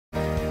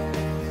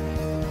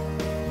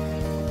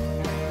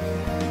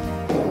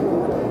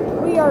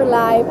are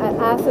live at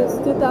ASUS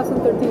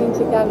 2013 in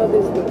Chicago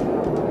this week.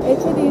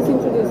 HID is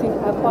introducing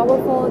a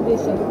powerful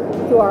addition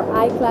to our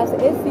iCLASS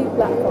SE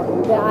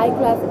platform, the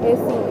iCLASS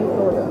SE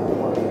Encoder.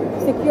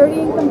 Security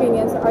and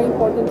convenience are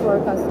important to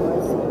our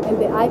customers, and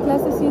the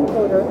iCLASS SE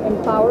Encoder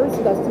empowers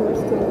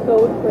customers to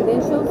encode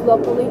credentials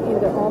locally in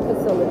their own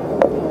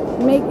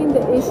facility, making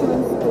the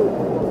issuance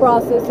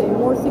process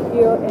more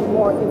secure and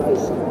more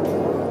efficient.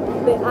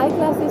 The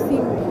iCLASS SE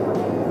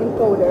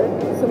Encoder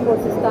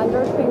supports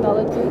standard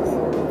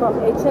technologies from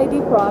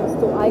HID Prox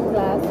to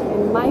iCLASS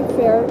and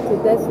MyFair to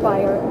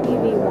Desfire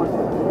EV1.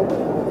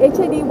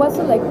 HID was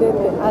selected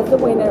as the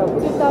winner of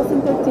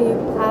 2013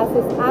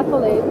 SE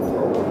Accolades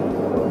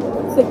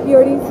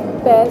Security's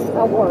Best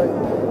Award.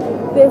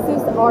 This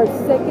is our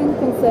second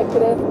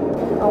consecutive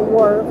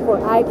award for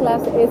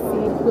iCLASS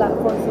SE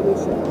platform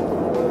solution.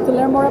 To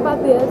learn more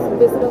about this,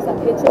 visit us at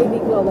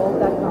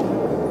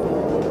hidglobal.com.